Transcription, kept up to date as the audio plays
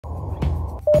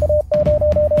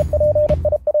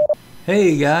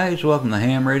Hey guys, welcome to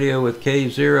Ham Radio with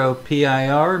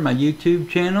K0PIR, my YouTube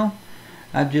channel.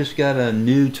 I've just got a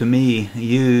new to me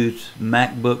used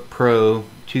MacBook Pro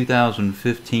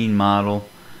 2015 model.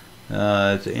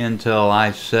 It's an Intel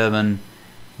i7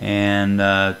 and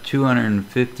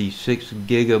 256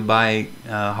 gigabyte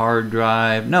hard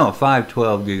drive, no,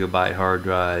 512 gigabyte hard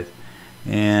drive,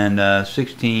 and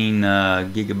 16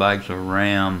 gigabytes of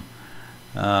RAM.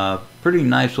 Pretty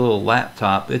nice little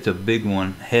laptop. It's a big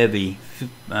one, heavy,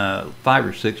 5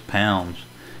 or 6 pounds.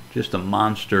 Just a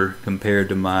monster compared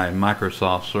to my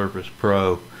Microsoft Surface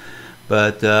Pro.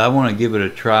 But I want to give it a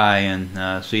try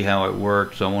and see how it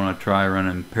works. I want to try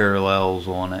running Parallels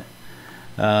on it.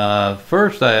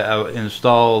 First I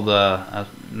installed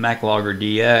MacLogger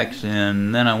DX,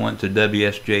 and then I went to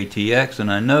Wsjt-x,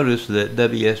 and I noticed that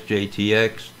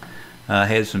Wsjt-x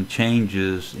had some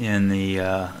changes in the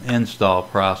install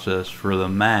process for the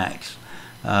Macs.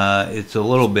 It's a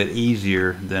little bit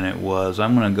easier than it was.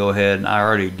 I'm going to go ahead, and I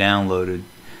already downloaded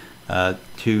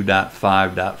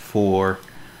 2.5.4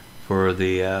 for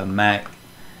the Mac,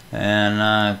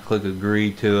 and click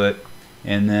agree to it,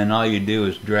 and then all you do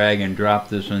is drag and drop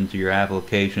this into your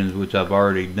applications, which I've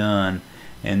already done,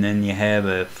 and then you have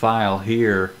a file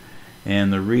here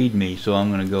and the ReadMe. So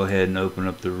I'm going to go ahead and open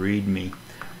up the ReadMe.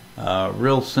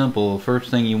 Real simple. The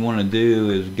first thing you want to do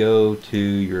is go to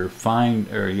your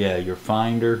your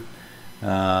Finder,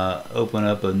 open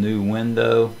up a new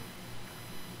window.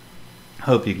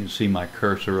 Hope you can see my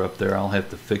cursor up there. I'll have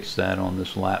to fix that on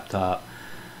this laptop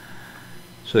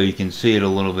so you can see it a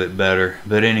little bit better.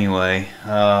 But anyway,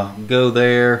 go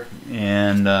there,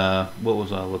 and what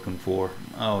was I looking for?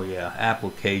 Oh yeah,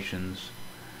 applications.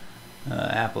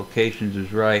 Applications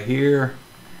is right here,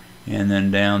 and then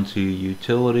down to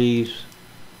utilities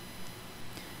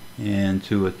and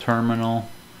to a terminal.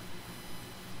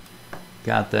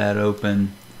 Got that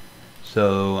open.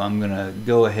 So I'm gonna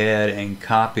go ahead and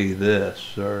copy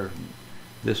this, or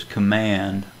this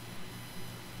command,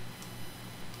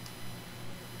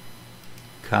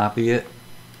 copy it,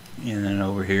 and then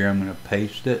over here I'm gonna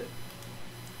paste it.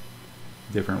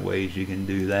 Different ways you can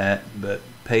do that, but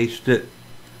paste it.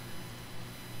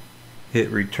 Hit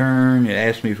return. It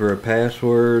asks me for a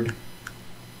password,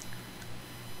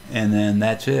 and then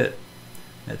that's it.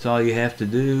 That's all you have to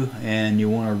do. And you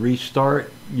want to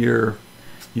restart your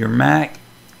Mac.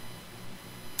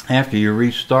 After you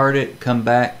restart it, come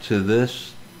back to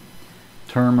this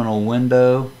terminal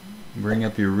window, bring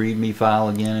up your ReadMe file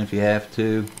again if you have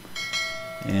to,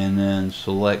 and then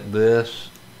select this,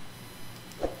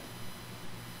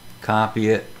 copy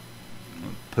it,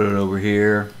 put it over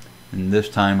here. And this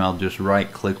time I'll just right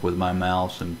click with my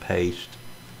mouse and paste.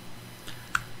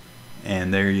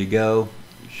 And there you go.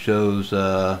 It shows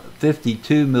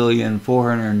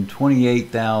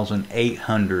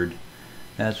 52,428,800.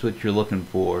 That's what you're looking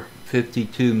for.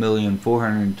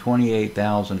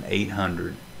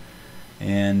 52,428,800.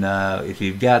 And if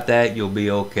you've got that, you'll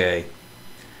be okay.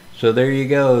 So there you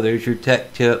go. There's your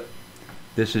tech tip.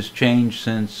 This has changed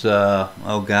since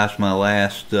oh gosh, my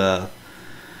last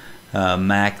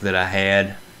Mac that I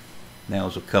had. That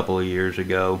was a couple of years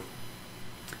ago.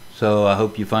 So I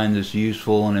hope you find this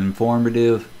useful and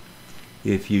informative.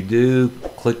 If you do,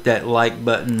 click that like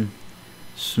button,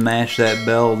 smash that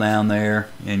bell down there,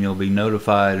 and you'll be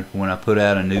notified when I put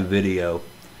out a new video.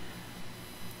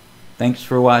 Thanks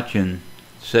for watching.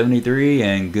 73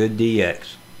 and good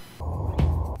DX.